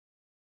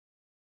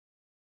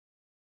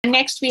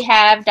Next, we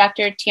have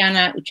Dr.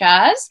 Tianna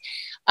Uchacz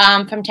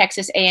from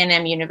Texas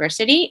A&M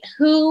University,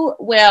 who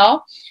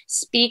will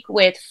speak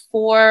with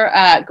 4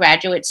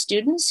 graduate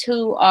students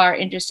who are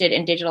interested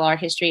in digital art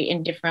history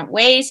in different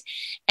ways,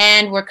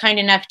 and were kind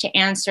enough to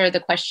answer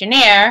the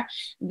questionnaire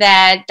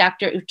that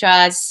Dr.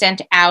 Uchacz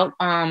sent out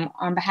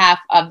on behalf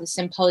of the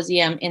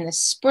symposium in the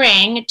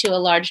spring to a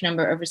large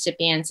number of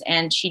recipients,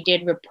 and she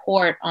did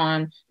report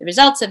on the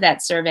results of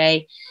that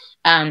survey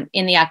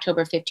in the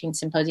October 15th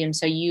symposium,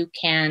 so you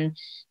can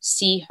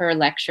see her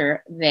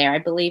lecture there. I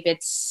believe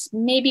it's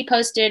maybe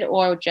posted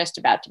or just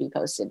about to be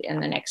posted in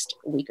the next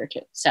week or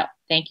 2. So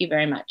thank you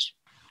very much.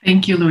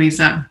 Thank you,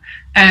 Louisa.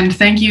 And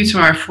thank you to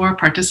our 4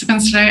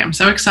 participants today. I'm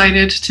so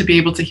excited to be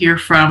able to hear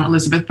from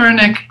Elizabeth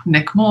Bernick,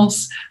 Nick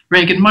Molse,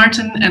 Rheagan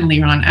Martin, and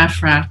Liron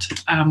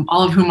Efrat,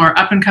 all of whom are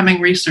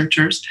up-and-coming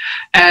researchers.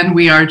 And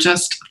we are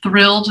just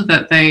thrilled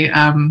that they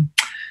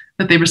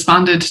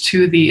responded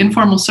to the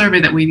informal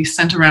survey that we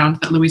sent around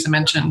that Louisa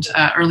mentioned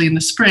early in the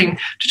spring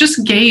to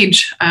just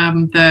gauge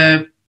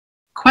the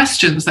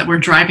questions that were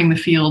driving the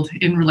field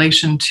in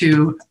relation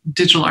to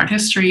digital art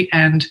history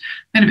and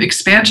kind of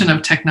expansion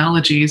of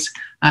technologies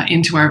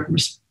into our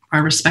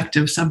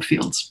respective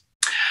subfields.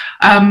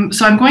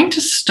 So I'm going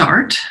to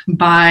start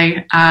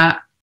by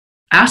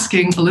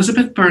asking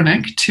Elizabeth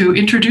Bernick to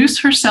introduce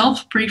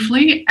herself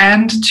briefly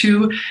and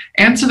to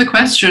answer the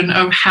question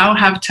of how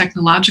have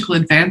technological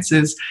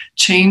advances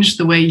changed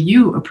the way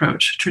you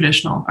approach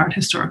traditional art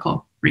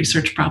historical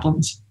research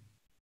problems.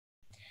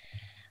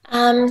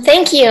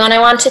 Thank you, and I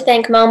want to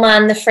thank MoMA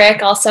and the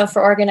Frick also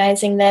for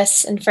organizing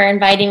this and for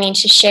inviting me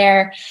to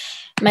share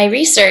my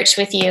research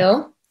with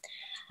you.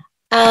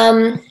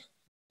 My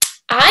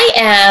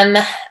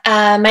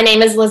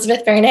name is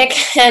Elizabeth Bernick,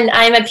 and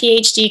I'm a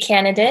PhD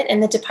candidate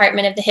in the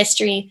Department of the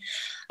History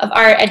of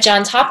Art at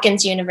Johns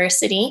Hopkins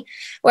University,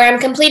 where I'm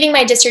completing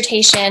my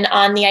dissertation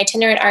on the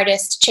itinerant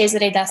artist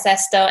Cesare da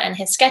Sesto and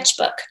his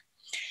sketchbook.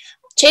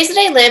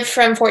 Cesare lived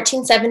from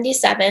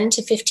 1477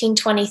 to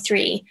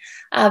 1523.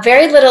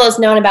 Very little is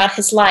known about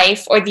his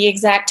life or the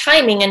exact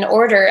timing and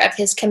order of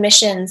his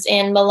commissions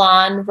in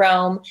Milan,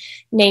 Rome,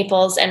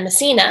 Naples, and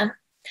Messina.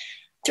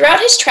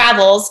 Throughout his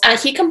travels,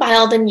 he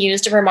compiled and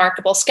used a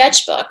remarkable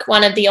sketchbook,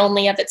 one of the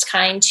only of its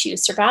kind to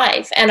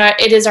survive, and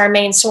it is our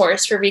main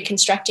source for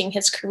reconstructing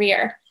his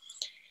career.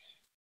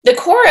 The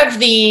core of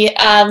the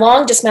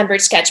long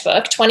dismembered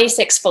sketchbook,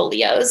 26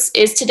 folios,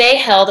 is today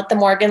held at the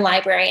Morgan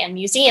Library and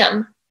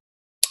Museum.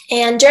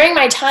 And during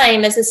my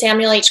time as a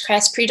Samuel H.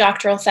 Kress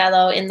Predoctoral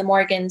Fellow in the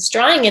Morgan's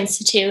Drawing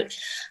Institute,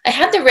 I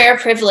had the rare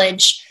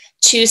privilege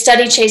to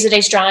study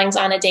Cesare's drawings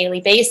on a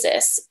daily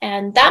basis.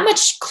 And that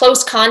much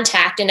close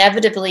contact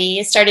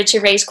inevitably started to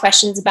raise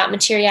questions about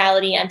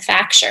materiality and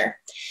facture.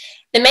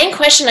 The main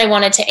question I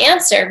wanted to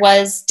answer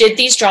was, did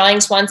these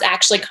drawings once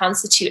actually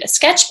constitute a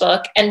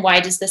sketchbook, and why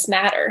does this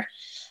matter?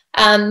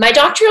 My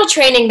doctoral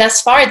training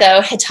thus far,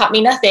 though, had taught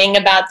me nothing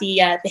about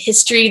the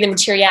history, the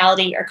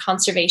materiality, or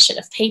conservation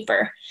of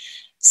paper.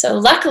 So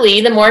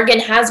luckily, the Morgan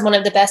has one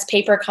of the best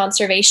paper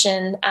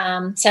conservation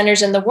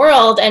centers in the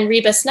world, and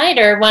Reba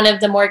Snyder, one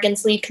of the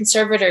Morgan's lead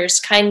conservators,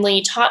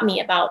 kindly taught me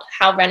about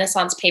how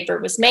Renaissance paper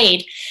was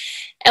made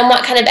and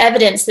what kind of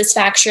evidence this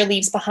facture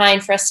leaves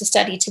behind for us to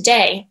study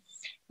today.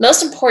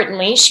 Most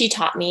importantly, she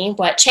taught me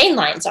what chain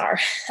lines are.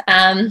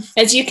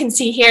 As you can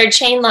see here,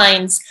 chain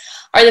lines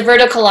are the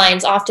vertical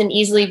lines often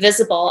easily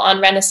visible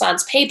on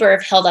Renaissance paper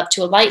if held up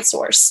to a light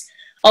source,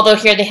 although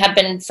here they have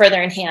been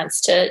further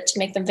enhanced to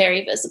make them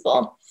very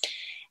visible.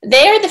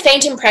 They are the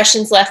faint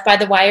impressions left by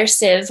the wire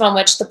sieve on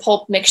which the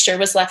pulp mixture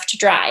was left to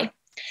dry.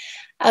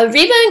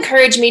 Reba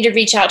encouraged me to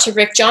reach out to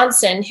Rick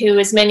Johnson, who,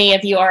 as many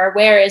of you are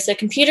aware, is a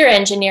computer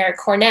engineer at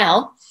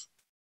Cornell,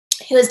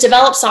 who has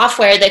developed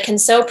software that can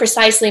so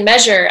precisely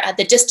measure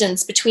the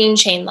distance between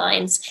chain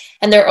lines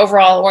and their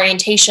overall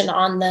orientation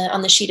on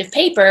the sheet of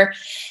paper,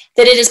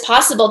 that it is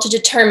possible to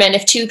determine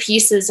if 2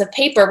 pieces of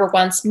paper were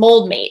once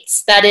mold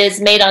mates, that is,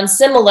 made on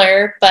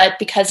similar, but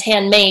because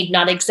handmade,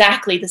 not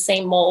exactly the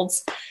same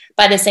molds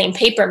by the same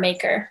paper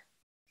maker.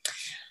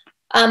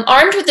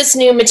 Armed with this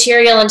new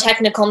material and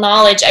technical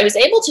knowledge, I was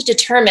able to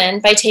determine,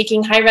 by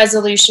taking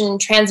high-resolution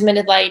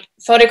transmitted light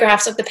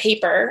photographs of the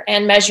paper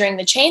and measuring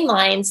the chain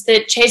lines,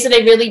 that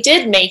Cesare really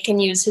did make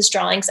and use his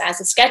drawings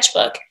as a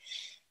sketchbook,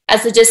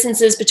 as the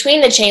distances between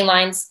the chain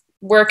lines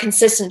were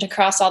consistent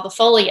across all the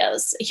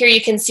folios. Here you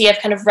can see I've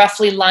kind of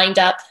roughly lined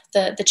up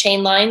the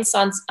chain lines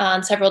on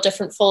several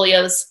different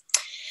folios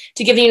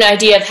to give you an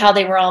idea of how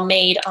they were all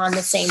made on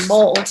the same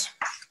mold.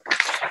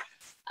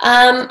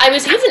 I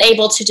was even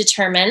able to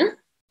determine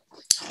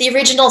the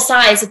original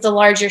size of the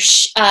larger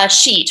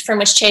sheet from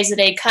which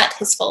Cesare cut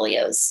his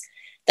folios.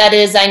 That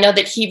is, I know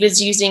that he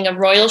was using a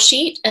royal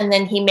sheet, and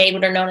then he made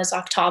what are known as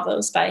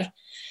octavos by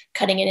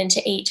cutting it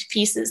into 8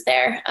 pieces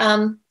there.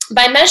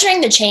 By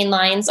measuring the chain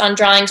lines on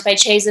drawings by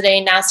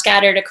Cesare now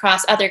scattered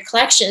across other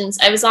collections,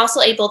 I was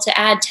also able to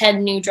add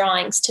 10 new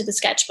drawings to the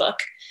sketchbook,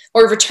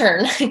 or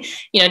return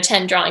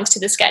 10 drawings to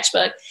the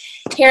sketchbook.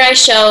 Here I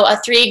show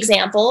 3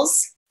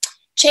 examples.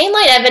 Chain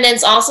line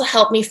evidence also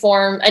helped me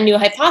form a new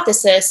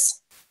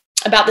hypothesis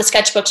about the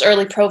sketchbook's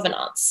early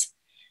provenance.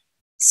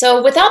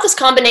 So without this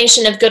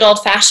combination of good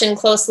old-fashioned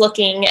close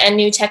looking and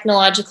new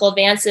technological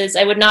advances,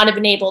 I would not have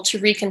been able to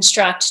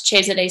reconstruct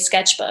Cesare's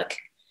sketchbook.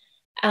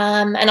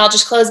 And I'll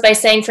just close by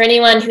saying, for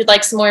anyone who'd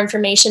like some more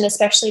information,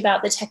 especially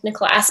about the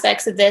technical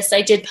aspects of this,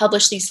 I did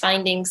publish these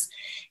findings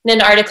in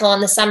an article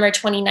in the summer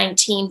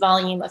 2019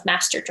 volume of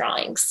Master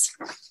Drawings.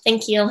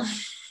 Thank you.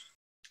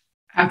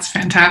 That's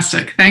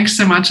fantastic. Thanks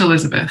so much,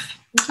 Elizabeth.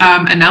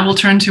 And now we'll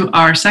turn to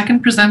our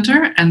second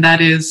presenter, and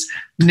that is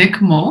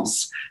Nick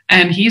Moles.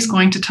 And he's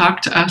going to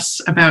talk to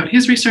us about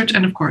his research,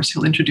 and of course,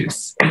 he'll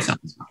introduce himself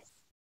as well.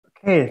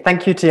 Okay,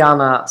 thank you,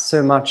 Tianna,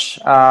 so much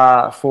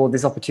for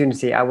this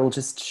opportunity. I will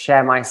just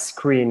share my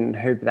screen and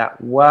hope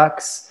that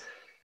works.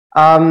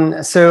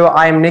 So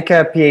I'm Nick,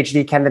 a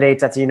PhD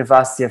candidate at the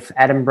University of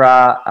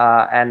Edinburgh,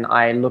 and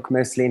I look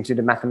mostly into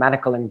the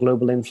mathematical and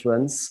global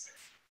influence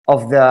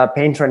of the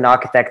painter and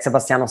architect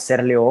Sebastiano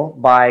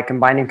Serlio by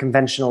combining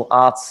conventional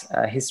art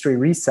history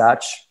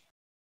research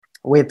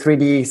with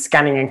 3D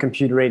scanning and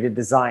computer-aided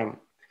design.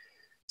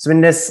 So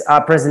in this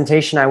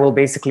presentation, I will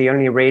basically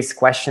only raise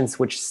questions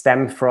which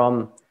stem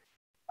from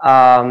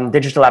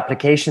digital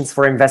applications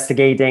for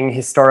investigating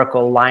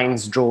historical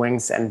lines,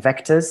 drawings, and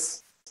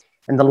vectors.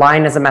 And the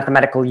line as a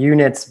mathematical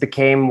unit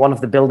became one of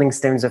the building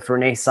stones of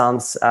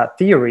Renaissance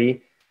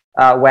theory,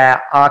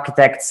 where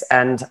architects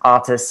and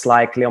artists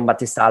like Leon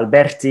Battista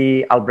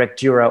Alberti, Albrecht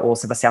Dürer, or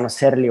Sebastiano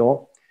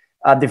Serlio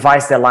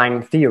devised their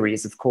line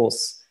theories, of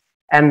course.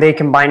 And they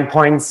combine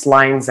points,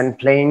 lines, and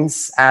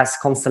planes as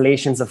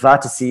constellations of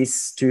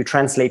vertices to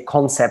translate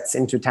concepts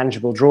into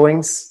tangible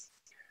drawings,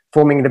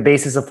 forming the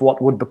basis of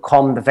what would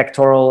become the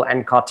vectoral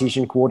and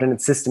Cartesian coordinate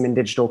system in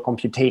digital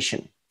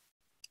computation.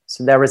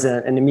 So there is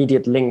an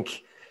immediate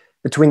link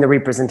between the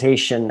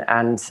representation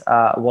and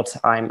what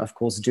I'm, of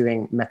course,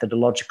 doing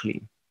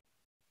methodologically.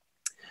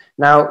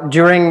 Now,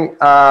 during,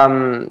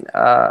 the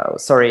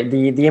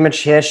image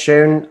here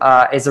shown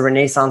is a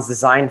Renaissance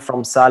design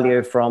from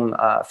Serlio from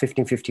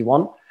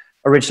 1551,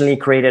 originally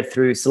created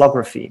through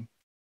silography.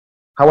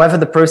 However,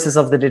 the process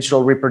of the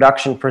digital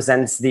reproduction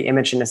presents the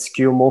image in a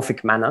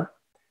skeuomorphic manner,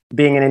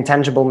 being an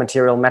intangible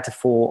material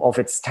metaphor of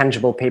its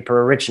tangible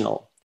paper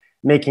original,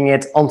 making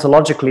it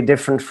ontologically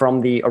different from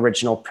the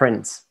original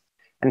print.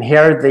 And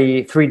here,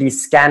 the 3D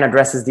scan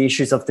addresses the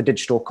issues of the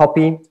digital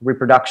copy,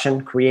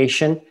 reproduction,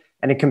 creation,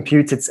 and it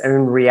computes its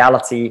own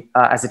reality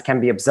as it can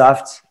be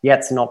observed,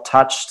 yet not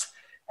touched,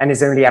 and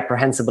is only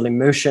apprehensible in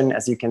motion,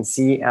 as you can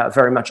see,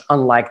 very much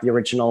unlike the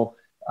original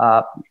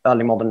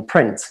early modern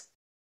print.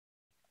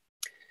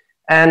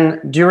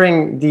 And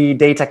during the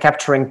data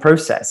capturing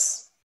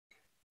process,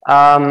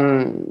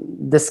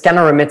 the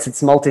scanner emits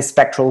its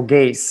multispectral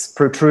gaze,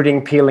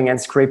 protruding, peeling, and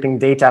scraping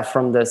data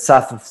from the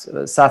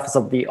surface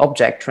of the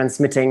object,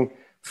 transmitting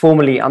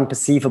formerly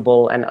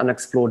unperceivable and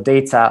unexplored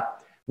data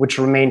which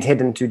remained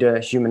hidden to the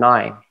human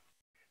eye.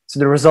 So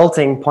the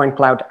resulting point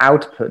cloud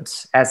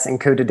output as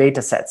encoded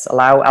data sets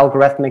allow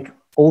algorithmic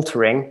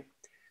altering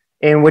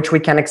in which we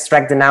can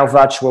extract the now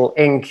virtual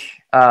ink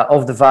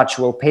of the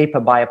virtual paper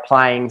by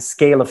applying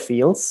scalar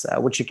fields,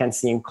 which you can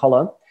see in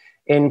color,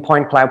 in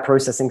point cloud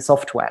processing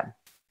software.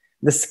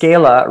 The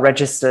scalar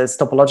registers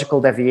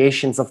topological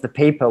deviations of the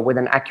paper with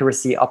an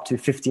accuracy up to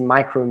 50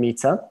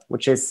 micrometer,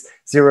 which is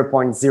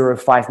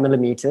 0.05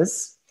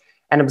 millimeters,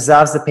 and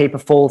observes the paper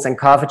folds and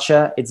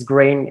curvature, its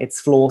grain, its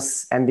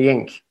flaws, and the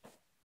ink.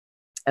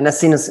 And as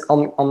seen as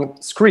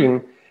on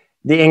screen,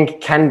 the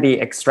ink can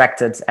be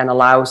extracted and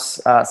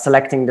allows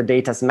selecting the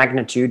data's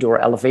magnitude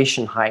or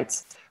elevation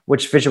height,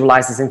 which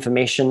visualizes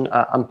information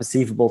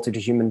unperceivable to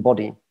the human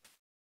body.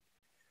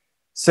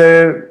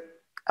 So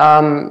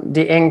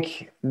the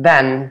ink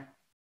then,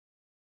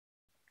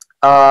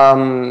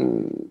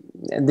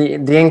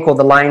 the ink or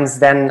the lines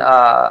then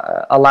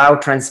allow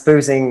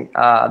transposing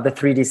the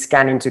 3D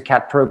scan into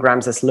CAD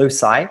programs as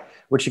loci,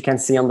 which you can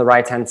see on the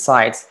right-hand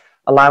side,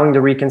 allowing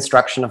the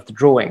reconstruction of the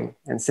drawing.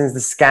 And since the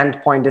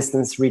scanned point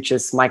distance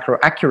reaches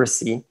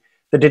micro-accuracy,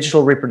 the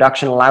digital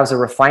reproduction allows a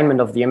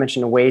refinement of the image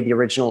in a way the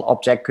original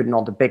object could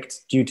not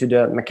depict due to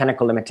the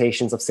mechanical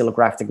limitations of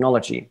silograph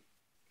technology.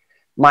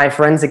 My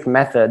forensic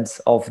method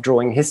of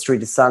drawing history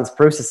discerns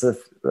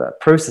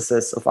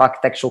processes of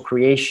architectural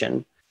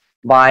creation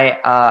by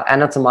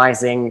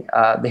anatomizing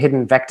the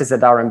hidden vectors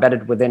that are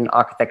embedded within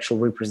architectural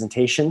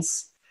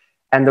representations.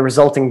 And the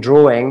resulting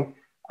drawing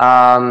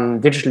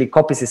digitally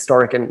copies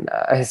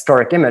a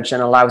historic image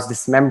and allows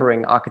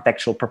dismembering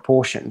architectural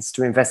proportions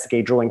to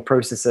investigate drawing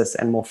processes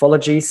and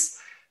morphologies,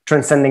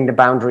 transcending the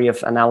boundary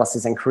of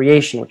analysis and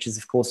creation, which is,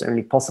 of course,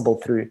 only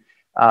possible through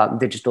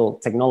digital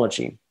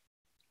technology.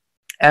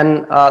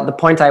 And the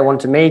point I want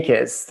to make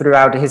is,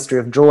 throughout the history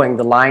of drawing,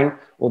 the line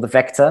or the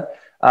vector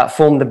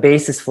form the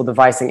basis for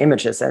devising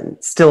images and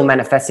still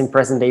manifest in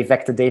present-day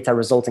vector data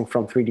resulting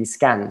from 3D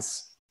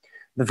scans.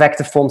 The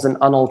vector forms an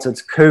unaltered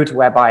code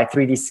whereby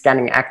 3D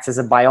scanning acts as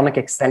a bionic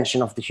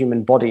extension of the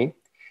human body,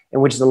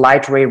 in which the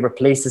light ray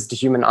replaces the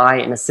human eye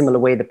in a similar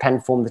way the pen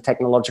formed the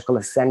technological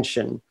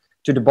extension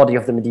to the body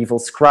of the medieval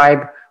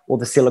scribe or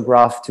the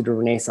silograph to the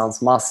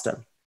Renaissance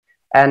master.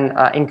 And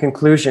in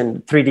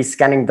conclusion, 3D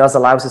scanning does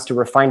allow us to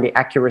refine the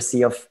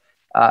accuracy of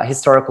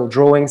historical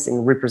drawings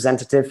in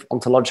representative,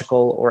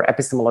 ontological, or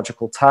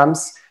epistemological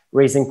terms,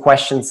 raising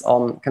questions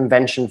on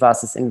convention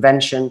versus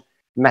invention,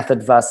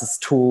 method versus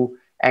tool,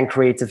 and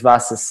creative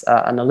versus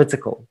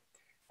analytical.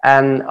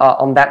 And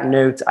on that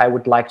note, I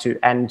would like to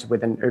end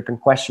with an open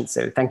question.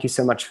 So thank you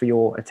so much for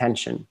your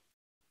attention.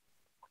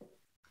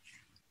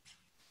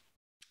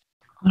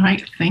 All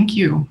right, thank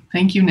you.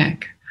 Thank you,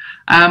 Nick.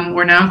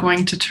 We're now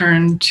going to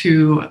turn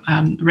to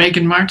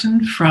Rheagan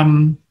Martin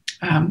from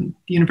the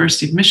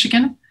University of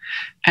Michigan.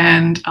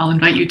 And I'll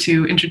invite you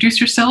to introduce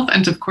yourself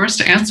and, of course,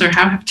 to answer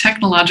how have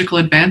technological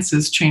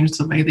advances changed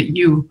the way that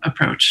you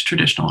approach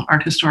traditional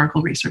art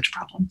historical research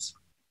problems?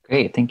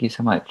 Great, thank you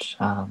so much.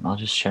 I'll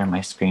just share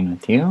my screen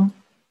with you.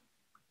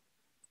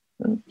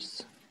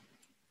 Oops,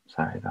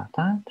 sorry about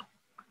that.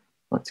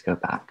 Let's go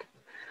back.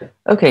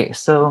 Okay,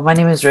 so my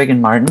name is Rheagan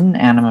Martin,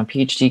 and I'm a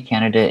PhD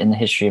candidate in the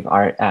history of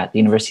art at the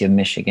University of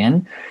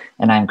Michigan,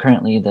 and I'm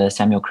currently the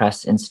Samuel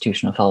Kress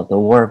Institutional Fellow at the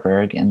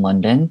Warburg in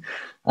London.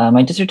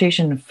 My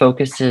dissertation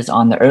focuses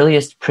on the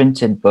earliest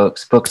printed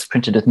books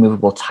printed with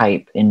movable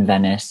type in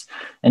Venice.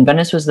 And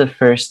Venice was the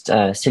first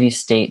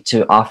city-state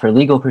to offer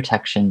legal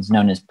protections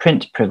known as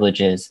print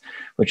privileges,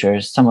 which are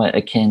somewhat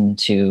akin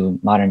to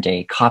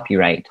modern-day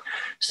copyright.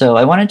 So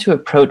I wanted to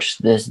approach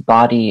this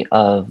body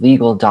of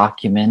legal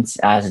documents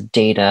as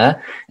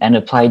data and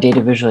apply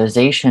data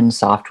visualization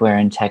software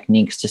and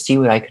techniques to see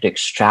what I could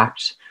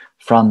extract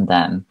from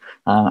them.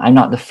 I'm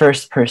not the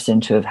first person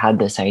to have had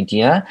this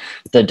idea.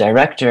 The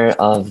director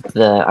of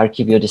the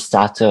Archivio di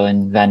Stato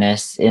in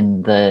Venice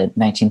in the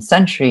 19th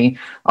century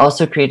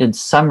also created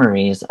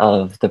summaries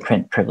of the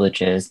print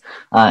privileges.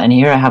 And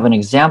here I have an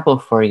example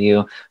for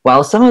you.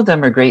 While some of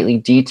them are greatly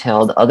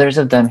detailed, others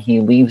of them he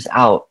leaves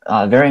out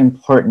very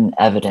important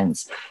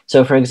evidence.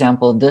 So for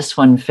example, this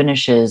one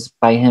finishes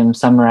by him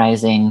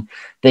summarizing,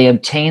 "They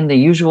obtain the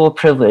usual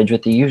privilege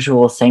with the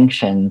usual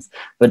sanctions,"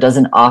 but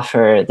doesn't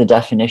offer the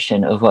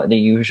definition of what the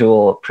usual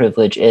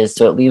privilege is.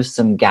 So it leaves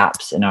some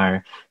gaps in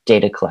our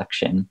data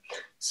collection.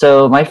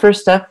 So my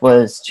first step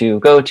was to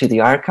go to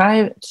the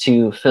archive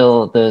to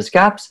fill those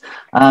gaps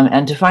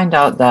and to find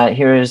out that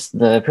here is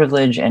the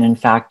privilege. And in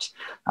fact,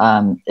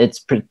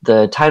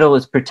 the title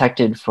was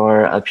protected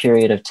for a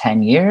period of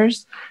 10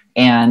 years.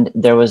 And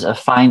there was a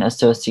fine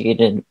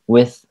associated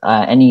with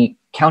any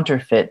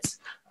counterfeits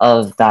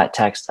of that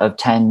text of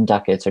 10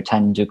 ducats or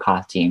 10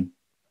 ducati.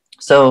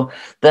 So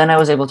then I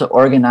was able to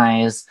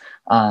organize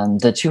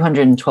the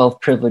 212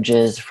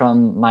 privileges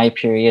from my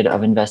period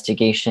of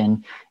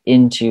investigation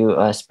into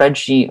a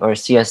spreadsheet or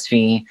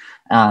CSV.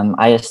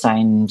 I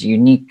assigned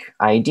unique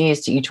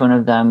IDs to each one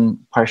of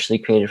them, partially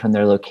created from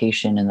their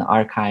location in the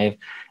archive,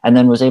 and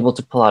then was able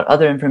to pull out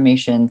other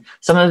information,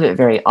 some of it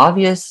very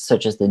obvious,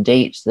 such as the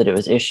date that it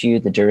was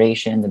issued, the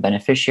duration, the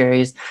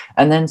beneficiaries,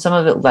 and then some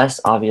of it less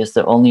obvious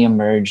that only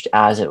emerged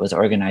as it was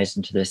organized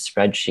into this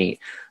spreadsheet.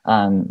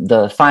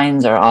 The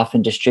fines are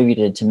often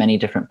distributed to many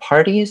different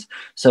parties.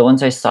 So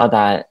once I saw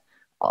that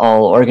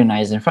all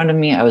organized in front of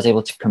me, I was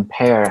able to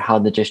compare how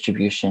the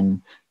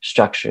distribution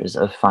structures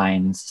of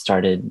fines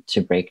started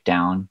to break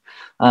down.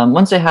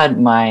 Once I had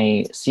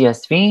my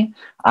CSV,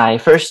 I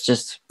first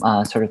just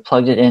sort of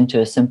plugged it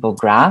into a simple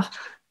graph.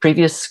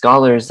 Previous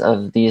scholars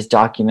of these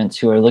documents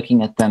who are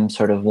looking at them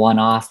sort of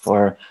one-off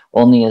or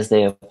only as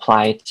they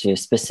apply to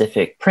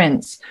specific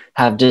prints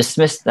have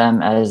dismissed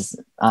them as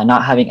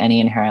not having any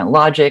inherent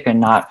logic and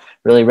not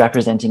really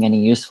representing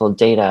any useful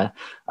data.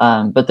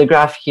 But the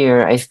graph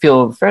here, I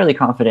feel fairly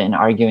confident in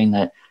arguing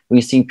that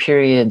we see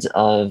periods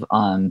of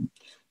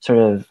sort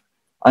of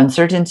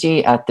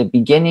uncertainty at the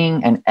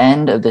beginning and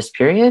end of this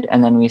period,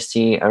 and then we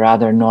see a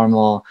rather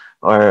normal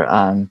or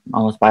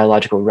almost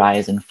biological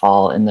rise and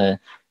fall in the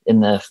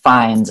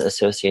fines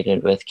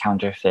associated with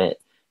counterfeit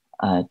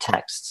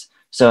texts.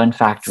 So in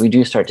fact, we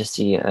do start to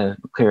see a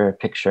clearer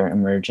picture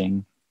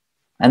emerging.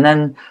 And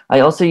then I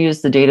also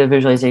use the data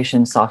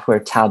visualization software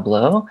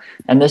Tableau.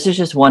 And this is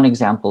just one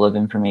example of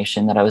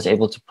information that I was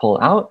able to pull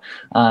out.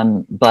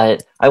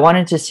 But I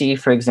wanted to see,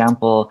 for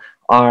example,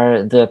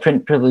 are the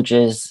print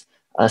privileges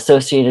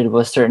associated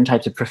with certain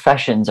types of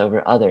professions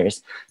over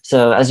others.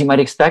 So as you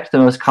might expect, the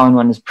most common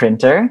one is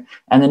printer.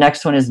 And the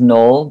next one is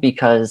null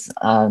because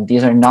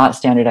these are not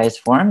standardized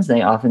forms.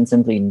 They often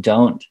simply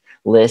don't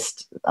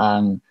list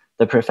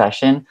the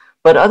profession.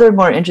 But other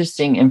more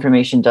interesting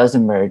information does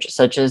emerge,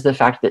 such as the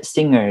fact that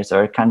singers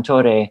or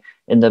cantore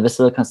in the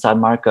Basilica San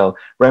Marco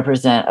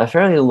represent a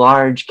fairly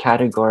large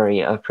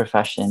category of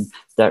profession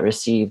that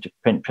received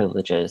print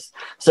privileges.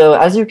 So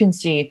as you can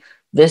see,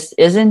 this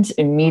isn't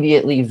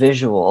immediately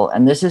visual,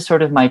 and this is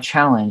sort of my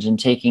challenge in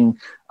taking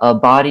a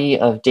body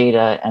of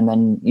data and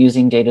then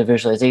using data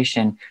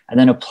visualization and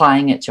then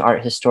applying it to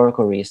art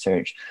historical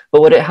research. But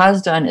what it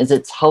has done is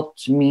it's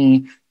helped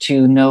me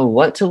to know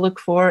what to look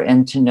for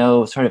and to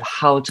know sort of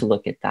how to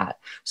look at that.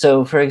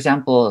 So for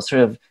example,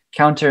 sort of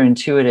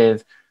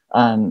counterintuitive,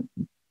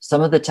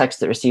 some of the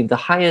texts that receive the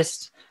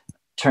highest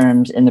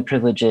terms in the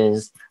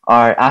privileges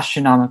are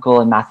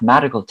astronomical and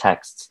mathematical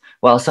texts,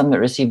 while some that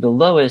received the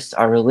lowest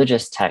are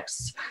religious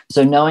texts.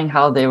 So knowing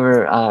how they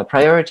were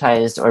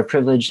prioritized or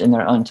privileged in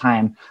their own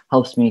time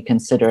helps me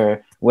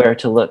consider where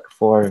to look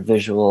for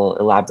visual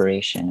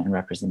elaboration and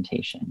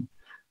representation.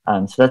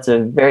 So that's a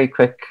very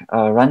quick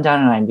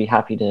rundown, and I'd be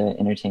happy to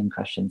entertain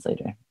questions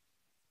later.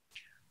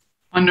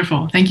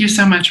 Wonderful. Thank you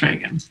so much,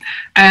 Rheagan.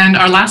 And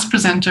our last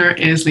presenter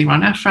is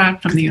Liron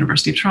Efrat from the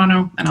University of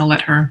Toronto, and I'll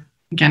let her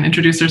again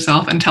introduce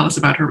herself and tell us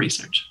about her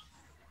research.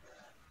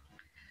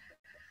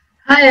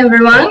 Hi,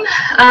 everyone.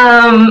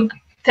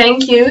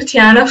 Thank you,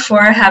 Tianna,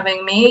 for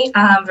having me.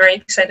 I'm very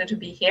excited to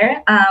be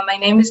here. My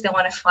name is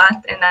Liron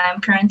Efrat, and I'm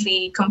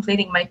currently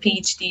completing my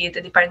PhD at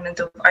the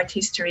Department of Art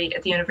History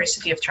at the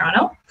University of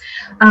Toronto.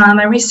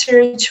 My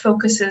research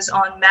focuses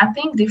on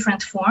mapping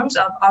different forms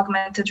of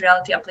augmented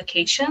reality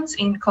applications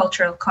in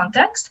cultural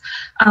context,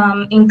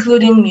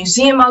 including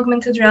museum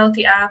augmented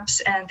reality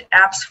apps and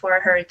apps for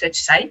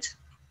heritage sites.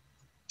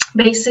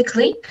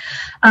 Basically,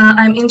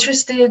 I'm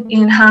interested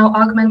in how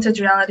augmented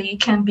reality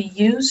can be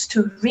used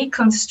to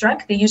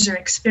reconstruct the user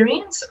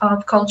experience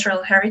of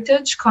cultural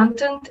heritage,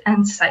 content,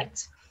 and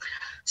sites.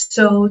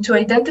 So to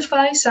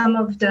identify some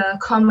of the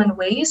common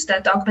ways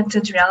that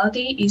augmented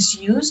reality is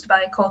used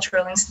by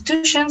cultural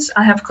institutions,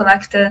 I have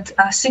collected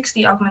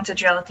 60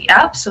 augmented reality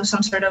apps, so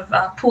some sort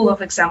of pool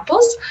of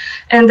examples,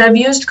 and I've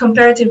used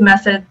comparative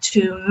method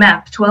to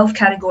map 12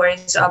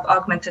 categories of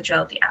augmented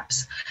reality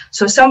apps.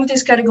 So some of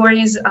these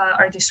categories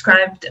are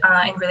described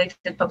in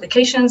related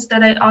publications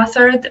that I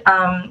authored,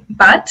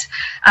 but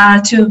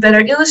to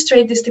better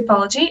illustrate this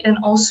typology and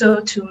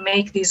also to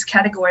make these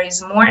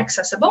categories more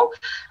accessible,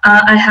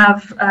 I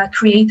have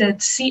created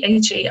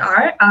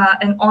CHAR,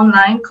 an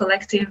online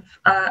collection,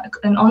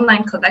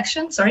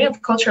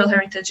 of cultural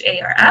heritage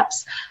AR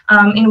apps,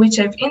 in which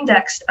I've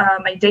indexed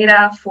my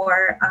data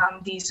for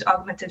these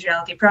augmented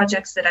reality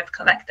projects that I've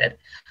collected.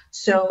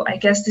 So I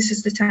guess this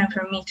is the time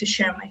for me to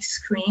share my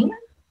screen.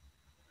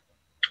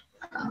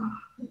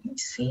 Let me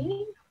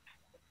see.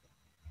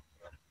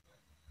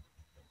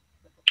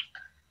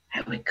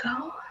 There we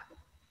go.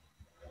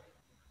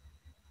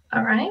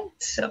 All right,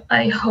 so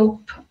I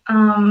hope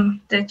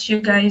that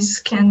you guys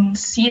can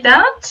see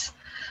that.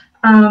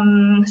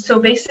 So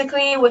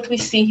basically what we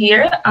see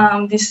here,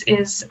 this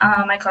is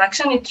my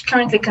collection. It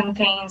currently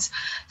contains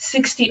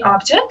 60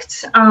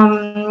 objects.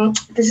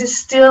 This is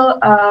still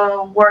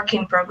a work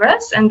in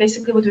progress. And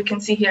basically what we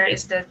can see here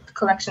is the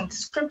collection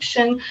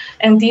description.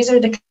 And these are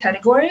the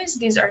categories.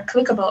 These are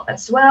clickable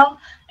as well.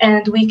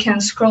 And we can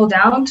scroll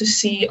down to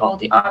see all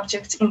the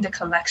objects in the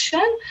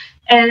collection.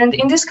 And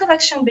in this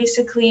collection,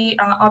 basically,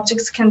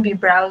 objects can be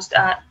browsed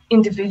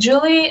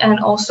individually and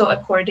also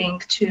according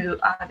to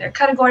their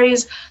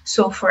categories.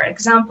 So for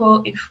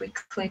example, if we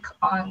click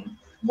on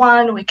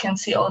one, we can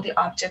see all the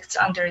objects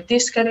under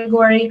this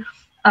category.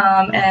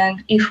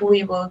 And if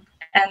we will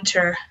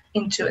enter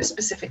into a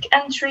specific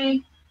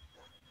entry,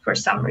 for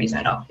some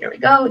reason, oh, here we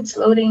go, it's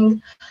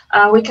loading.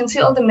 We can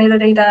see all the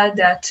metadata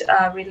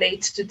that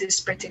relates to this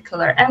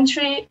particular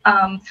entry.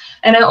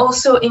 And I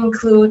also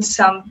include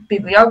some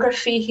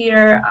bibliography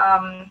here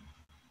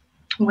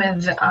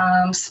with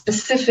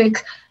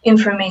specific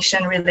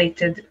information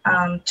related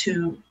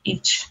to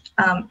each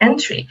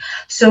entry.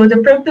 So the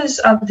purpose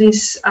of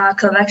this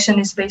collection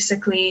is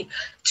basically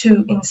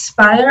to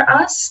inspire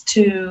us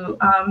to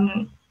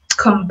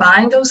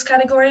combine those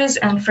categories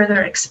and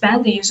further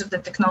expand the use of the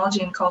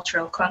technology in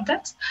cultural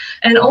context,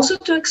 and also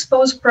to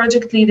expose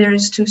project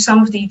leaders to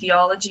some of the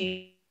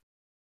ideologies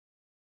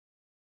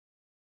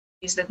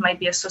that might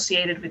be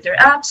associated with their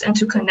apps, and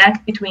to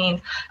connect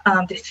between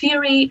the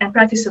theory and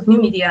practice of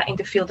new media in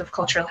the field of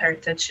cultural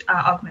heritage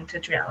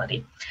augmented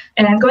reality.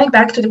 And going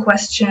back to the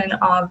question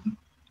of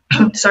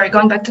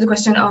going back to the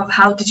question of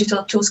how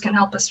digital tools can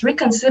help us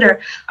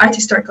reconsider art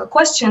historical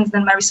questions,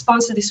 then my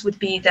response to this would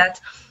be that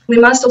we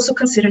must also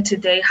consider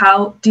today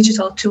how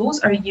digital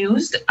tools are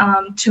used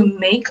to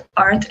make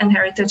art and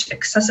heritage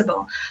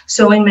accessible.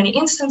 So in many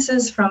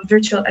instances, from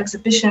virtual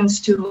exhibitions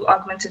to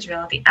augmented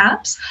reality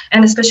apps,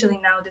 and especially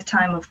now the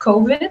time of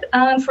COVID,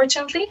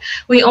 unfortunately,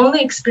 we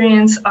only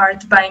experience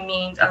art by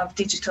means of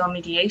digital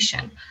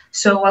mediation.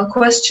 So while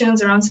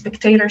questions around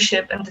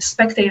spectatorship and the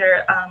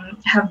spectator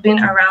have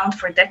been around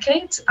for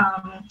decades,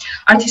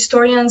 art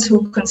historians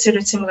who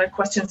considered similar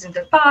questions in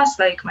the past,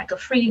 like Michael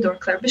Fried or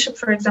Claire Bishop,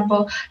 for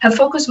example, have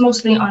focused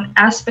mostly on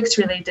aspects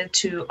related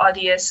to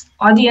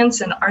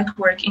audience and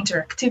artwork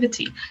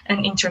interactivity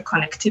and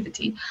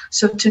interconnectivity.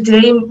 So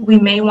today we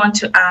may want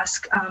to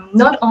ask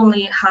not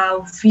only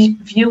how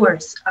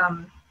viewers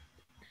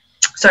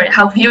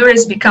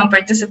become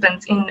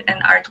participants in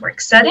an artwork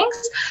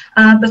settings,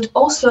 but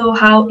also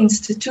how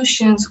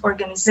institutions,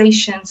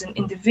 organizations, and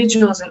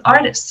individuals and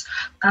artists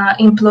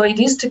employ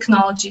these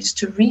technologies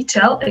to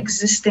retell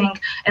existing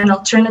and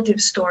alternative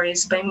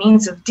stories by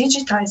means of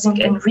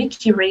digitizing and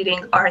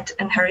recurating art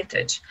and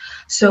heritage.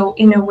 So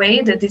in a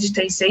way, the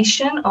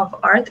digitization of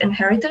art and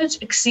heritage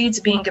exceeds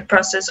being a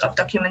process of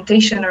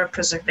documentation or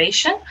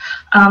preservation,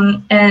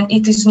 and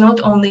it is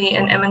not only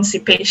an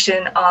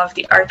emancipation of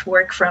the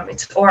artwork from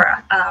its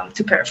aura,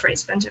 to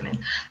paraphrase Benjamin.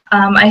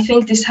 I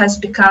think this has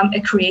become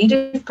a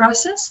creative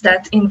process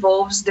that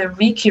involves the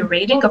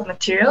recurating of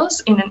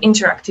materials in an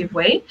interactive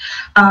way,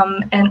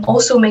 and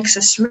also makes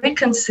us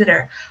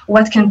reconsider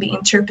what can be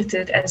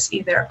interpreted as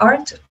either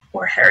art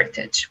or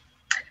heritage.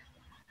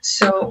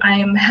 So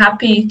I'm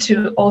happy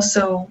to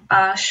also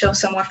show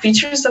some more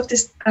features of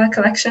this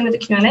collection in the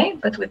Q&A,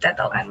 but with that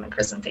I'll end my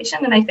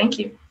presentation, and I thank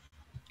you.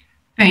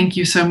 Thank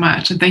you so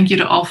much, and thank you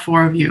to all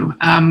four of you.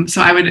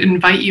 So I would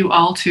invite you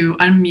all to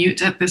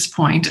unmute at this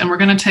point, and we're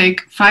going to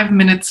take 5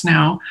 minutes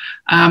now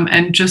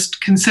and just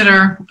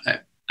consider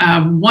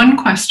one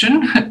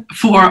question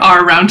for our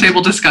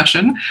roundtable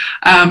discussion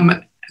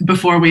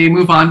before we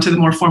move on to the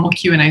more formal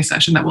Q&A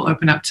session that will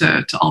open up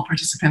to all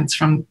participants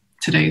from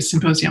today's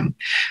symposium.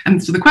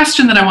 And so the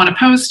question that I want to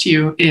pose to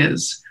you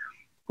is,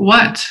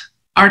 what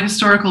art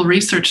historical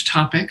research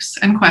topics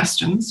and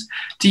questions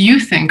do you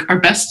think are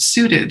best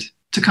suited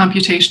to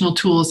computational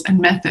tools and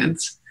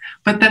methods,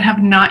 but that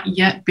have not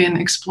yet been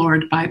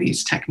explored by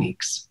these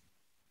techniques?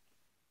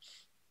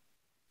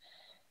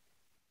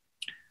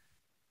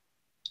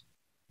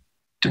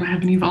 Do I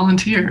have any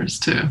volunteers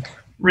to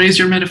raise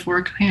your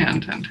metaphoric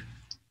hand? And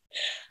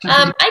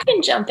I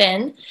can jump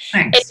in.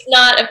 Thanks. It's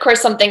not, of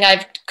course, something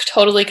I've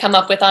totally come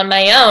up with on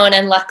my own,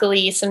 and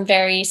luckily some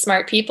very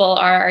smart people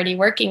are already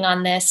working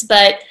on this.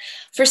 But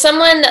for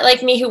someone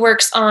like me who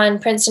works on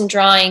prints and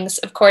drawings,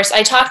 of course,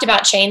 I talked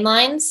about chain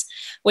lines,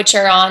 which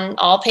are on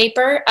all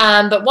paper,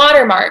 but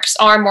watermarks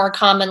are more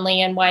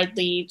commonly and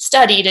widely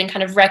studied and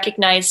kind of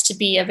recognized to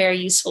be a very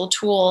useful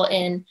tool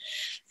in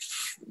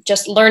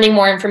just learning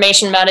more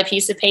information about a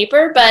piece of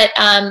paper. But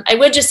I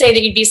would just say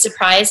that you'd be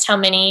surprised how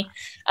many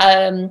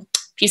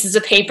pieces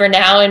of paper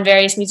now in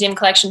various museum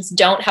collections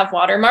don't have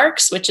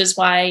watermarks, which is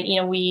why,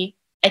 you know,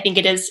 I think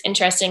it is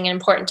interesting and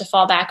important to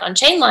fall back on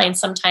chain lines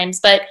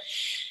sometimes. But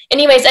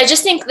anyways, I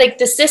just think like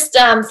the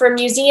system for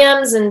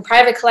museums and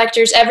private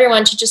collectors,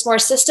 everyone to just more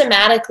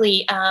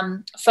systematically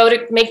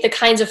make the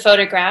kinds of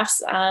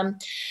photographs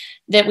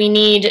that we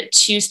need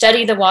to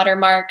study the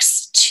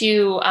watermarks,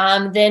 to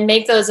then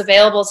make those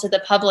available to the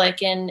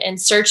public in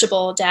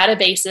searchable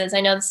databases.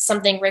 I know this is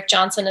something Rick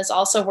Johnson is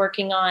also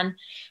working on,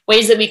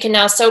 ways that we can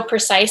now so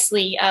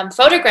precisely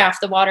photograph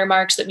the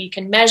watermarks, that we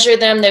can measure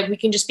them, that we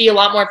can just be a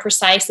lot more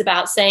precise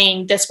about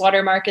saying this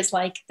watermark is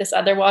like this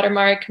other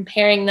watermark,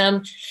 comparing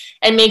them,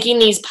 and making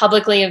these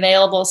publicly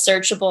available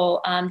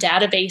searchable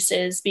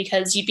databases,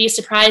 because you'd be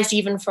surprised,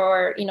 even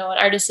for, you know, an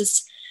artist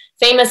as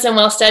famous and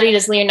well studied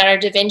as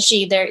Leonardo da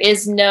Vinci, there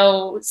is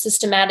no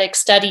systematic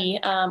study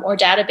or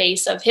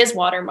database of his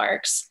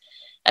watermarks.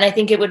 And I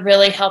think it would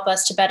really help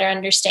us to better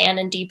understand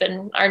and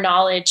deepen our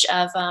knowledge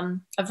of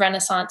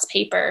Renaissance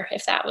paper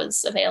if that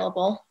was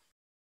available.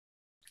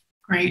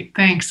 Great,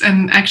 thanks.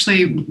 And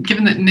actually,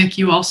 given that, Nick,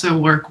 you also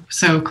work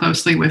so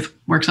closely with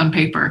works on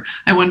paper,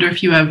 I wonder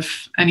if you have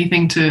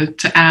anything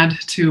to add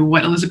to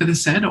what Elizabeth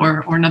has said,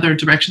 or another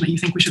direction that you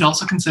think we should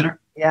also consider.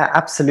 Yeah,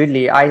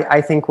 absolutely.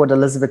 I think what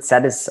Elizabeth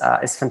said is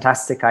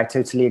fantastic. I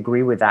totally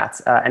agree with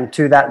that. And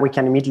to that, we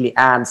can immediately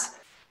add,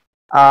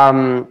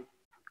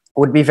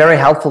 would be very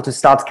helpful to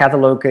start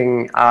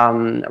cataloging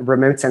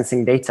remote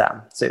sensing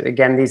data. So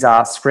again, these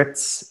are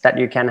scripts that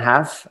you can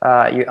have,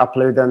 you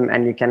upload them,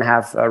 and you can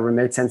have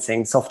remote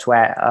sensing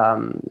software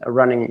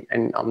running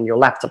on your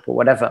laptop or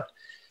whatever.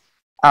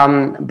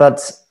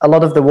 But a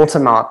lot of the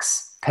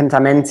watermarks,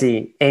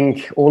 pentamenti,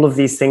 ink, all of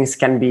these things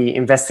can be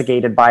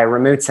investigated by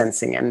remote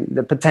sensing. And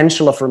the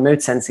potential of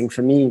remote sensing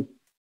for me,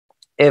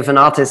 if an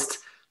artist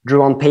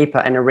drew on paper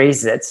and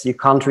erased it, you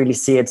can't really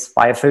see it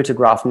by a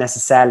photograph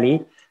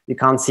necessarily. You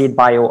can't see it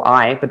by your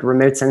eye, but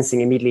remote sensing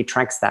immediately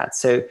tracks that.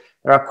 So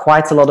there are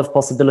quite a lot of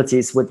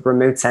possibilities with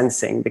remote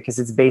sensing, because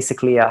it's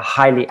basically a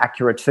highly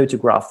accurate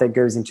photograph that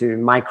goes into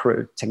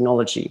micro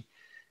technology.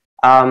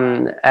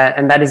 And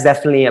that is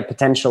definitely a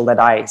potential that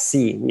I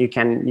see. You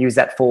can use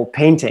that for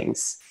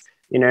paintings.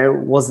 You know,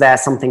 was there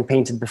something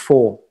painted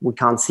before? We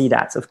can't see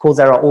that. Of course,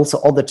 there are also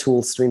other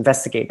tools to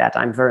investigate that.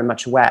 I'm very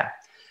much aware.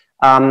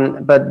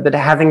 But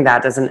having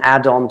that as an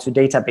add-on to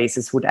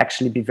databases would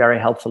actually be very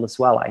helpful as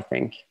well, I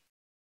think.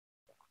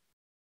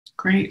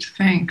 Great,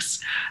 thanks.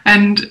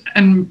 And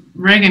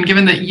Rheagan,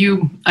 given that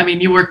you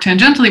work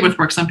tangentially with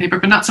works on paper,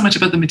 but not so much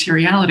about the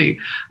materiality,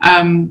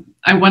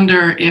 I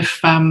wonder if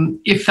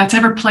that's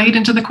ever played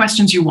into the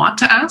questions you want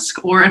to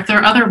ask, or if there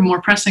are other more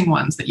pressing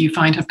ones that you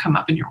find have come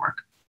up in your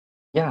work.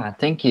 Yeah,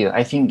 thank you.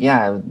 I think,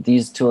 yeah,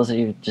 these tools that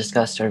you've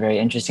discussed are very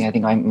interesting. I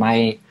think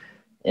my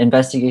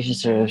investigation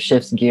sort of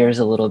shifts gears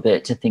a little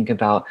bit to think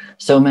about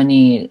so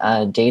many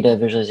data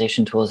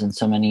visualization tools and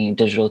so many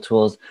digital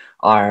tools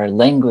are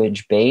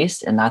language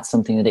based, and that's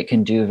something that it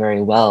can do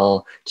very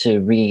well, to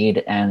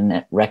read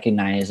and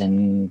recognize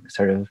and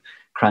sort of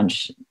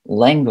crunch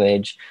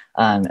language.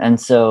 And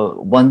so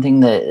one thing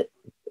that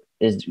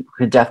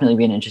could definitely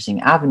be an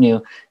interesting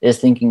avenue is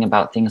thinking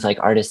about things like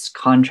artists'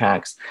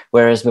 contracts,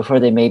 whereas before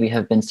they maybe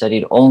have been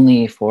studied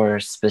only for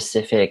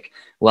specific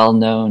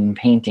well-known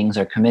paintings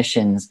or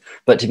commissions,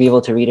 but to be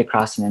able to read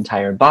across an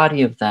entire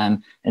body of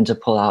them and to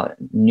pull out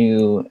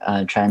new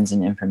trends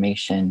and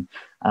information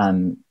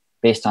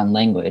based on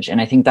language. And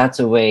I think that's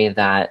a way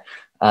that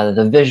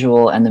the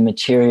visual and the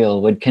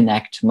material would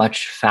connect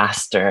much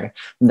faster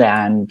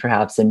than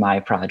perhaps in my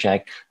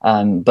project.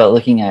 But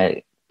looking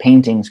at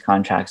paintings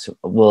contracts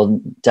will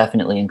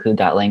definitely include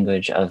that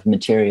language of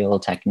material,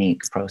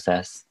 technique,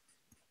 process.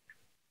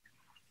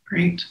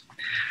 Great.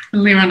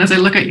 Liron, as I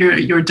look at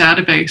your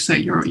database,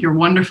 at your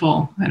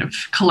wonderful kind of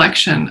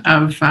collection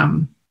of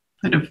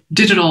kind of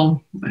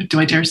digital, do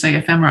I dare say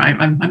ephemera?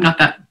 I'm not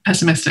that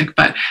pessimistic,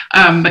 but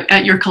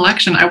at your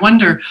collection, I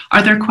wonder,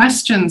 are there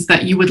questions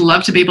that you would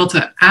love to be able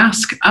to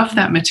ask of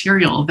that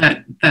material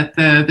that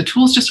the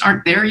tools just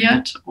aren't there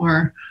yet,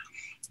 or,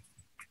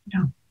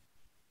 yeah?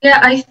 Yeah,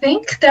 I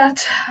think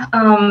that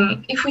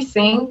if we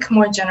think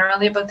more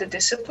generally about the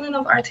discipline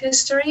of art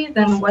history,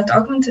 then what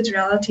augmented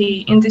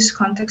reality in this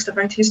context of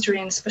art history,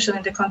 and especially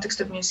in the context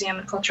of museum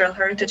and cultural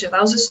heritage,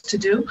 allows us to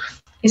do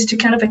is to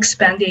kind of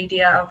expand the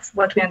idea of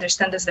what we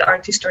understand as the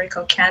art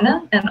historical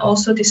canon, and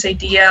also this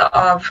idea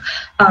of,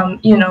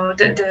 you know,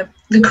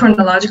 the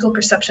chronological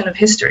perception of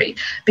history,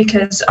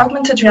 because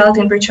augmented reality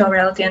and virtual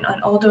reality and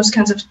all those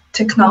kinds of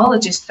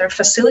technologies that are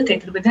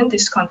facilitated within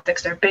this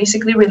context are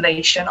basically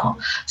relational.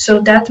 So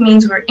that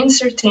means we're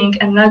inserting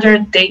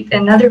another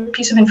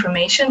piece of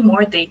information,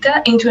 more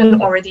data, into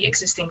an already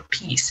existing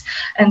piece.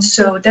 And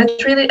so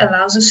that really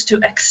allows us to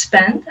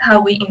expand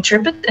how we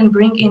interpret and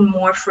bring in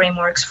more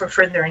frameworks for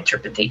further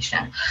interpretation.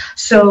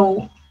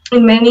 So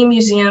in many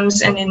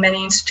museums and in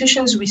many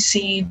institutions, we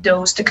see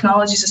those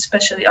technologies,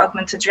 especially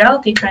augmented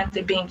reality,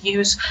 currently being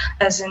used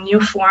as a new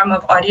form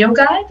of audio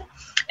guide.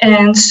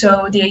 And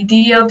so the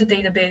idea of the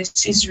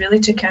database is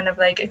really to kind of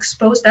like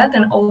expose that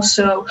and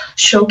also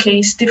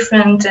showcase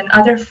different and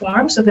other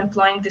forms of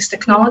employing this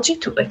technology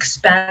to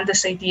expand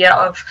this idea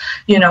of,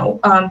 you know,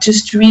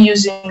 just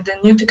reusing the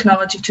new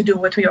technology to do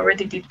what we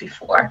already did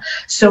before.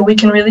 So we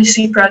can really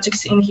see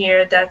projects in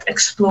here that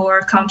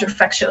explore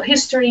counterfactual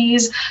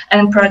histories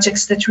and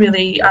projects that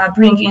really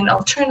bring in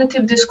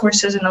alternative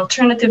discourses and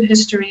alternative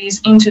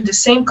histories into the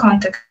same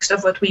context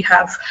of what we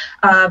have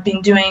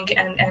been doing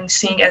and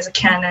seeing as a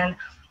canon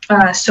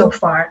so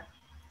far.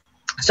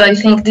 So I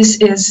think this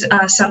is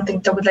something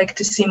that I would like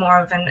to see more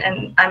of,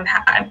 and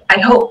I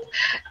hope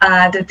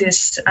that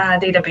this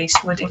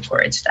database would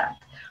encourage that.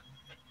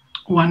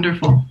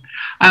 Wonderful.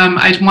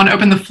 I want to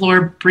open the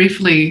floor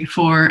briefly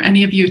for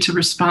any of you to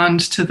respond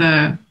to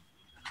the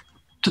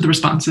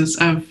responses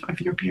of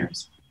your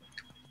peers.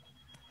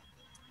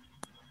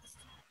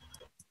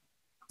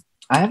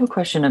 I have a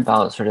question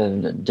about sort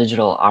of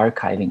digital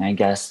archiving, I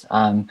guess,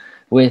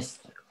 with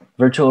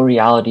virtual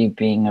reality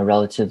being a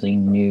relatively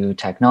new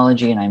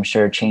technology, and I'm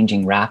sure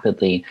changing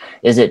rapidly.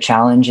 Is it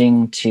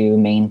challenging to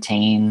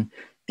maintain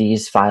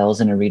these files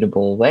in a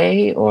readable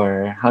way,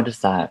 or how does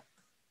that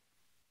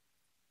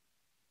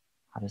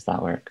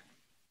work?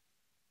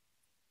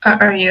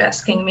 Are you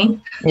asking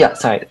me? Yeah,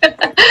 sorry.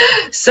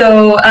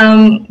 So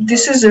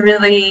this is a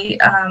really,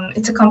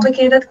 it's a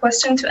complicated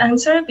question to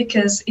answer,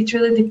 because it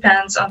really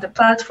depends on the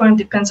platform,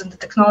 depends on the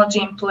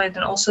technology employed,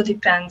 and also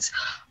depends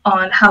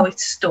on how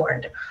it's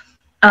stored.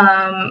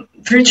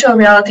 Virtual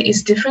reality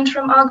is different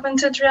from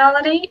augmented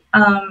reality.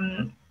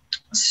 And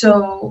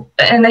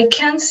I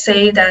can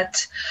say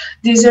that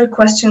these are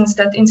questions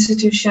that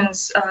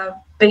institutions,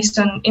 based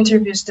on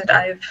interviews that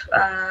I've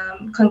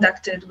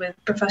conducted with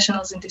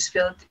professionals in this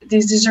field,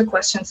 these are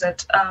questions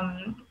that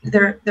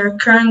there are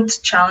current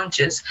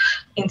challenges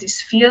in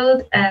this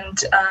field.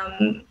 And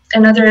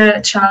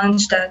another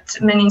challenge that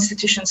many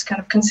institutions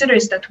kind of consider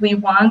is that we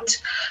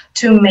want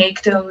to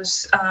make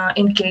those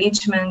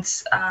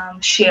engagements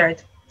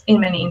shared in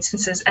many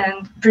instances,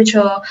 and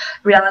virtual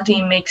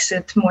reality makes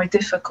it more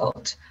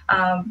difficult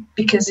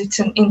because it's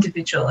an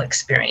individual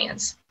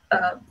experience,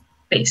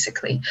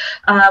 basically.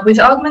 With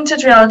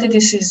augmented reality,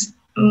 this is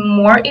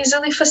more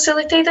easily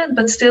facilitated,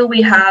 but still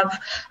we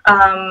have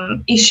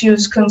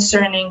issues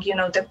concerning, you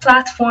know, the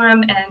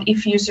platform, and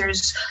if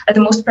users at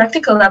the most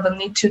practical level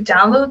need to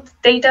download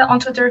data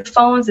onto their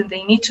phones, and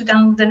they need to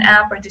download an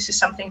app, or this is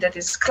something that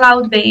is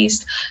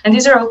cloud-based. And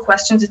these are all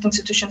questions that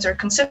institutions are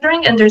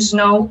considering, and there's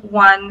no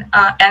one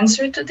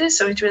answer to this,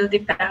 so it really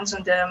depends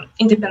on the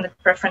independent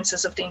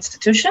preferences of the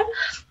institution.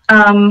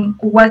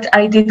 What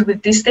I did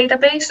with this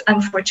database,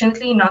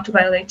 unfortunately, not to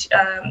violate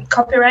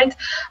copyright,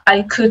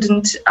 I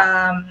couldn't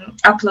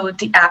upload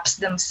the apps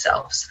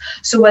themselves.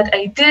 So what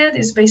I did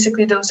is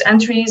basically those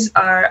entries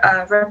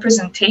are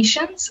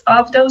representations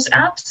of those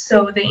apps.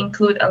 So they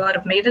include a lot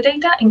of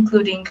metadata,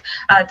 including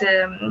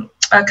the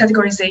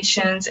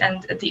categorizations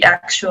and the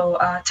actual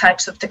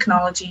types of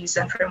technologies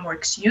and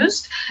frameworks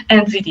used,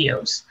 and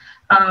videos.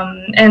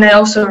 And I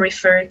also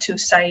refer to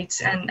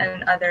sites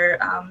and other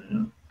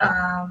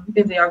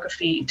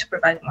bibliography to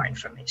provide more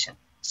information.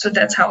 So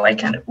that's how I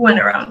kind of went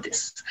around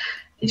this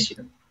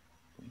issue.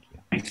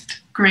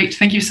 Great,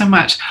 thank you so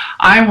much.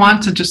 I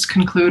want to just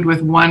conclude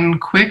with one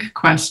quick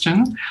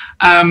question,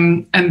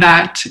 and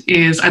that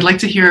is, I'd like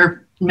to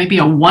hear maybe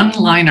a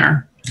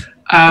one-liner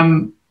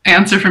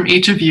answer from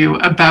each of you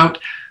about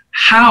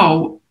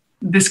how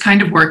this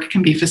kind of work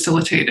can be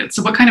facilitated.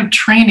 So what kind of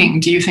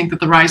training do you think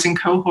that the rising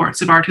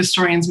cohorts of art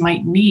historians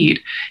might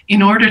need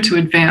in order to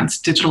advance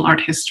digital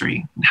art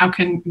history? How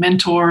can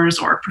mentors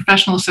or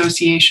professional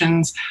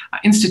associations,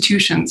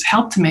 institutions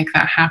help to make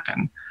that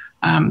happen?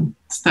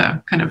 It's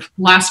the kind of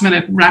last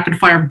minute rapid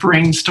fire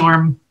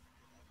brainstorm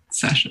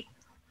session.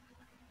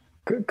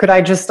 Could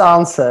I just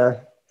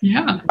answer?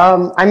 Yeah.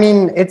 I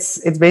mean,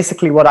 it's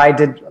basically what I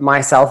did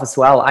myself as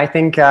well. I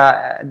think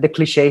the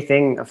cliche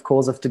thing, of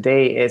course, of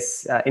today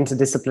is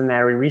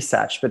interdisciplinary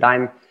research, but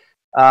I'm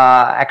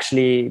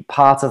actually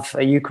part of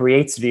a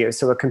UCreate studio,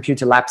 so a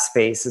computer lab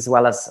space, as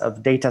well as a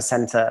data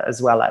center,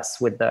 as well as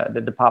with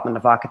the Department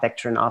of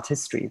Architecture and Art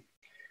History.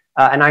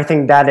 And I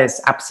think that is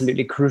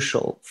absolutely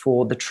crucial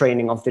for the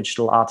training of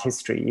digital art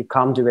history. You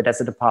can't do it as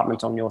a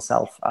department on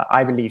yourself.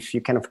 I believe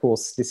you can, of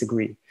course,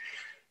 disagree.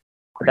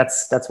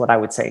 That's what I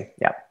would say.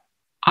 Yeah.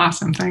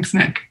 Awesome. Thanks,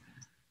 Nick.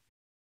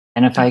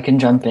 And if I can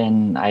jump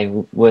in, I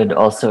would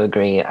also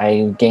agree.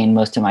 I gained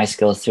most of my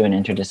skills through an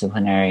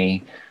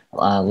interdisciplinary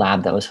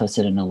lab that was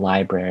hosted in a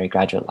library,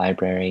 graduate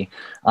library.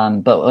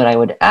 But what I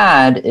would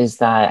add is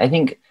that I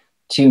think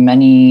to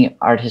many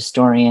art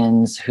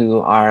historians who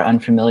are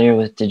unfamiliar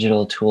with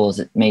digital tools,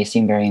 it may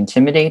seem very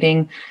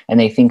intimidating, and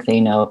they think they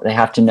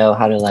have to know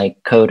how to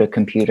like code a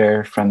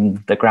computer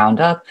from the ground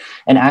up.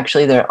 And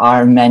actually there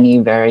are many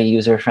very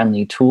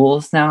user-friendly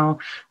tools now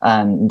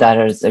that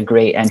is a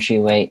great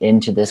entryway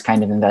into this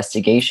kind of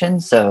investigation.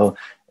 So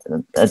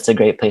that's a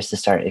great place to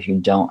start if you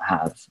don't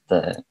have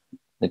the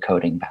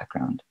coding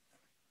background.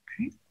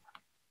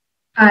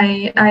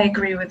 I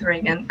agree with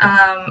Rheagan.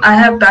 I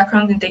have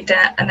background in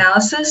data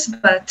analysis,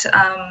 but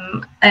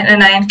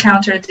and I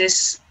encounter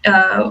this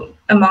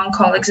among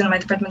colleagues in my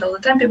department all the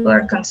time. People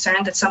are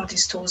concerned that some of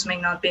these tools may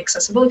not be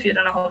accessible if you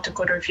don't know how to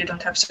code or if you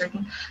don't have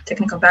certain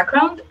technical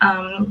background.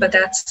 But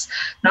that's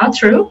not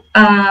true.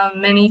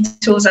 Many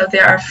tools out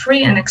there are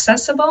free and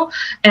accessible.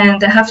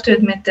 And I have to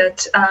admit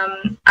that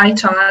I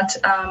taught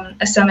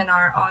a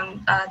seminar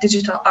on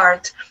digital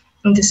art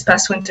in this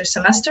past winter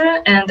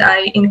semester, and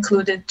I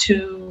included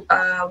 2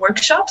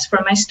 workshops for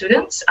my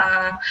students,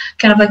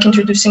 kind of like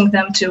introducing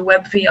them to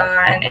web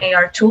VR and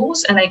AR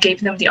tools, and I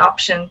gave them the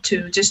option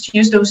to just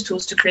use those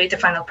tools to create a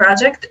final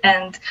project,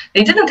 and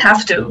they didn't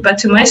have to, but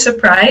to my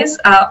surprise,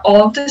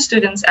 all of the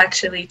students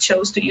actually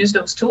chose to use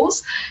those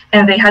tools,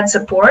 and they had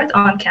support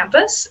on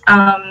campus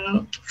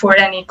for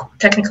any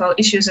technical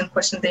issues and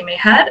questions they may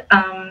have.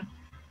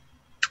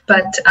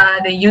 But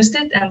they used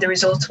it, and the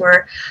results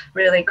were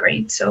really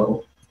great.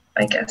 So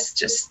I guess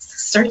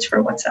just search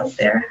for what's out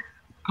there.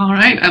 All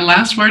right, and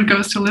last word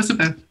goes to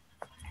Elizabeth.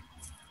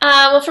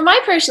 Well, from my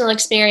personal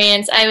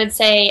experience, I would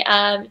say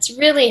it's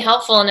really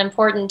helpful and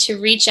important to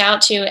reach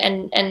out to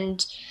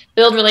and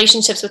build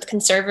relationships with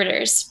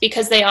conservators,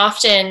 because they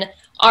often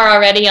are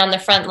already on the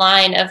front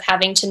line of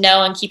having to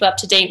know and keep up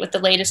to date with the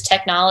latest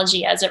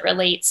technology as it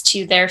relates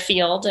to their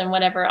field and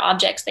whatever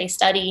objects they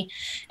study.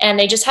 And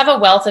they just have a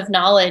wealth of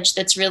knowledge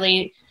that's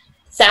really,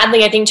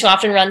 sadly, I think too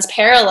often runs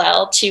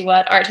parallel to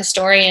what art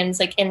historians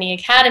like in the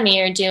academy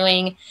are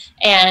doing,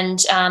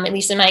 and at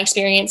least in my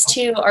experience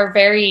too, are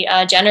very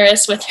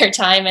generous with their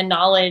time and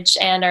knowledge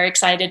and are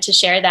excited to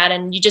share that.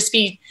 And you just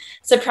be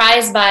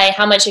surprised by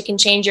how much it can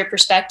change your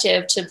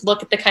perspective to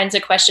look at the kinds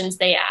of questions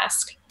they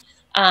ask,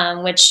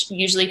 which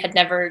usually had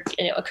never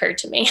occurred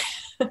to me.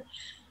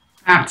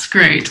 That's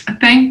great.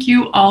 Thank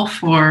you all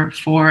for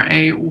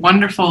a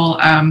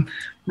wonderful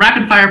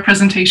rapid fire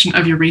presentation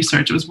of your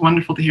research. It was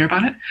wonderful to hear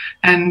about it.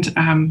 And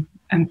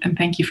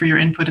thank you for your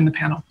input in the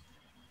panel.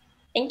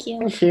 Thank you.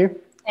 Thank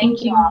you.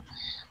 Thank you.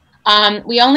 We only